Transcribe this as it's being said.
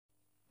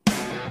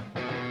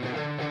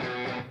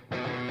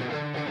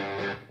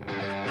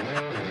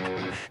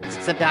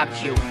myths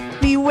about you.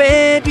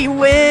 Beware,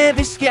 beware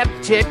the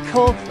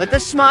skeptical, but the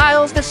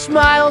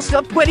smiles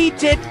so pretty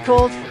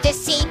tickle.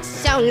 Deceit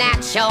so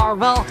natural,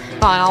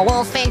 but a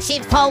wolf in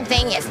sheep's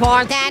clothing is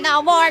more than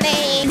a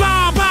warning.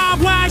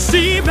 Bob, why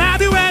sheep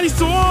have you any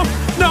soul?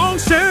 No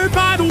shirt,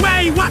 by the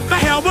way, what the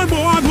hell were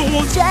more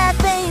rules? Jack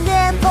they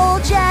gamble,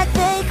 Jack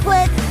they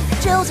quit.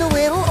 Joe's a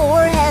little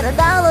orehead, an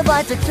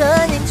alibi to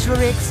turning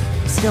tricks.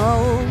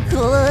 So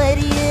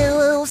could you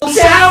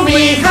Tell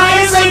me how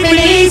you're sleeping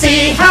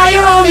easy, how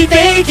you're only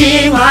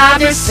thinking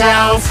of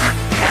yourself.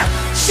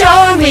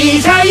 Show me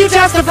how you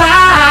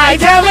justify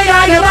telling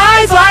all your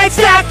lies like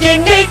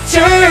second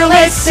nature.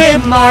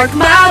 Listen, mark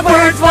my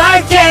words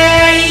one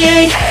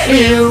day.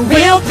 You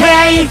will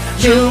pay,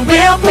 you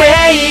will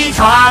pay.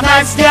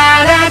 Thomas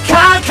gotta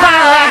come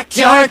collect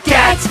your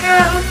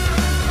debt.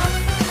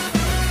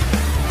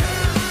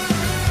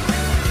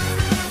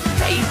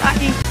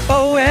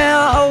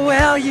 Oh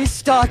well, you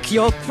stalk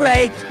your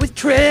prey with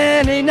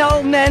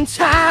criminal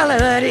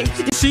mentality.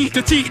 Cheat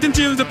the teeth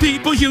into the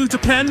people you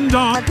depend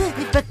on. I could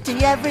be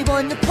expecting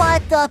everyone to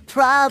fight the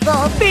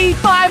problem.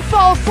 B5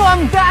 fall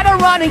from that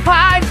running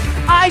hide.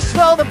 I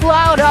smell the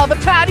blood of a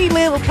tiny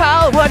little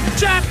coward.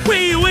 Jack,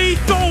 we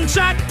lethal,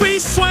 Jack, we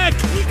sweat.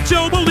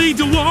 Joe, believe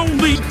you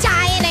only.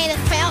 Dying in a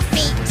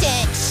filthy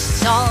ditch.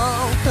 So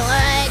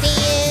could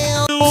you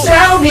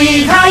Tell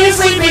me how you're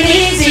sleeping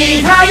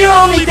easy, how you're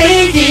only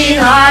thinking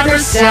of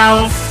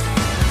yourself.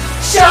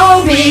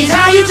 Show me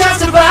how you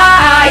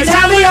justify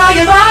tell me all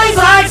your lies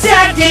like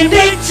second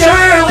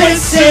nature.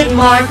 Listen,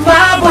 mark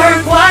my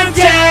word one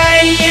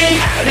day.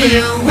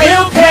 You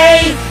will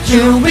pay,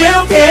 you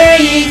will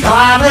pay.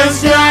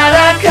 Karma's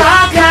gonna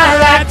come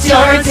collect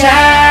your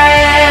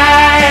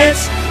debt.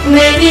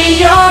 Maybe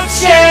you'll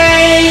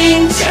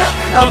change,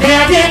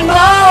 abandon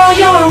all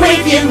your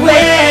wicked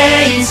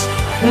ways.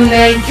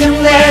 Make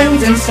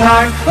amends and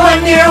start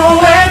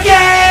anew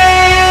again.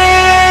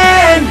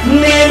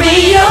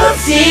 Maybe you'll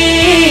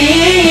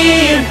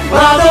see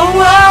all the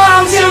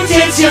wrongs you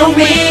did to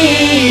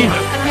me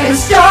and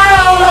start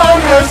all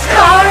over,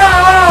 start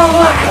all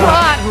over.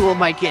 What? Who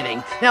am I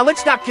kidding? Now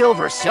let's not kill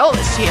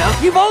Versailles here.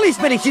 You've always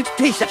been a huge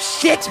piece of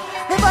shit.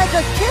 If I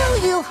could kill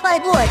you, I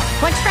would.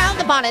 punch round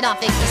the bonnet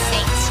off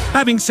existence.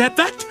 Having said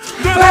that,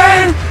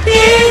 Burn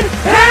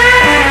in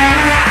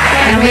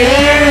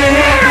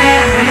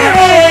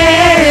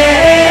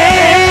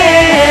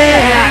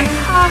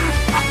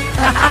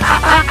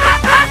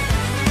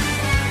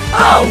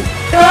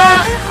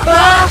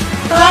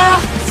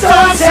So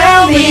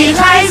tell me,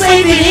 how you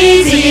sleeping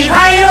easy,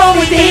 how you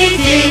only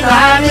thinking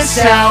of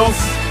yourself.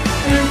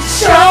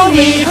 Show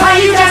me how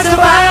you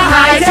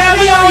justify, tell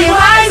me all your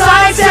lies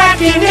like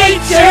second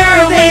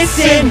nature.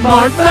 Listen,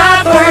 mark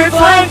my word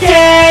one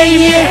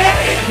day.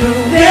 You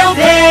will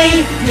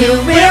pay, you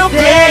will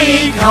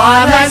pay.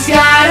 Karma's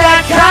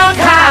gotta come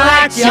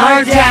collect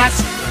your debt.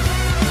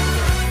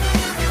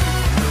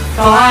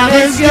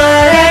 Karma's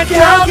gonna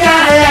come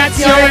collect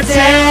your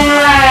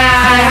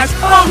debt.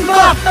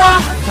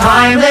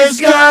 Time is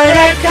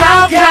gonna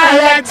come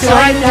collect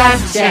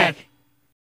your debt.